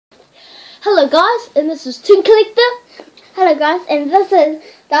Hello guys, and this is Toon Collector. Hello guys, and this is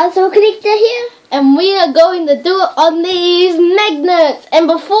Dinosaur Collector here. And we are going to do it on these magnets. And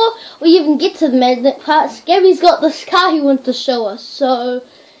before we even get to the magnet parts, Gabby's got this car he wants to show us. So,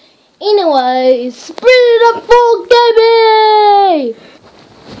 anyways, spread it up for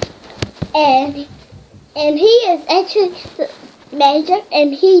Gabby! And he is actually magic,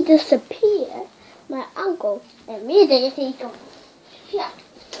 and he disappeared. My uncle immediately he goes, yeah.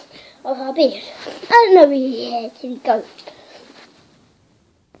 Oh, how big? I don't know where he actually goes.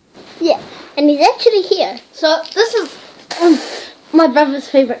 Yeah, and he's actually here. So this is my brother's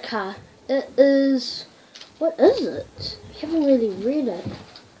favourite car. It is, what is it? I haven't really read it.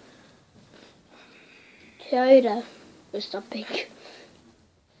 Toyota or something.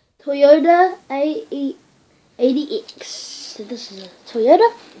 Toyota 80X. So this is a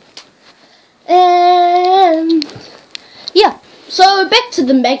Toyota. And yeah, so back to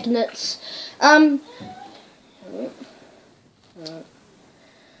the magnets.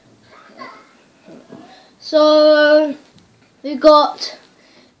 So we got,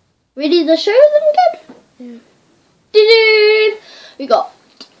 ready to show them again? Yeah. We got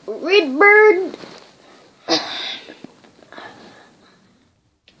Redbird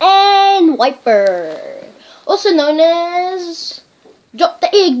and Whitebird, also known as Drop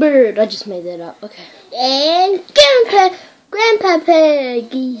the Egg Bird. I just made that up. Okay. And Grandpa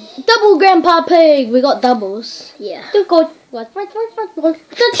Pig. Double Grandpa Pig. We got doubles. Yeah. What?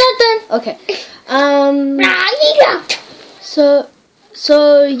 Okay.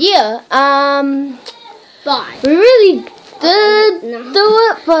 So yeah. Bye. We really did do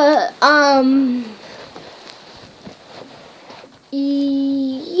it, but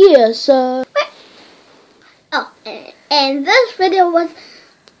yeah. So. Oh, and this video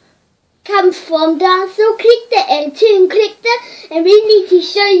comes from Dinosaur Collector and Toon Collector, and we need to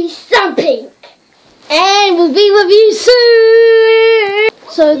show you something. And we'll be with you soon.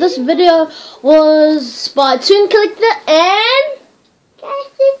 So this video was by Toon Collector and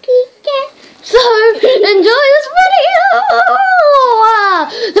Dinosaur Collector. So enjoy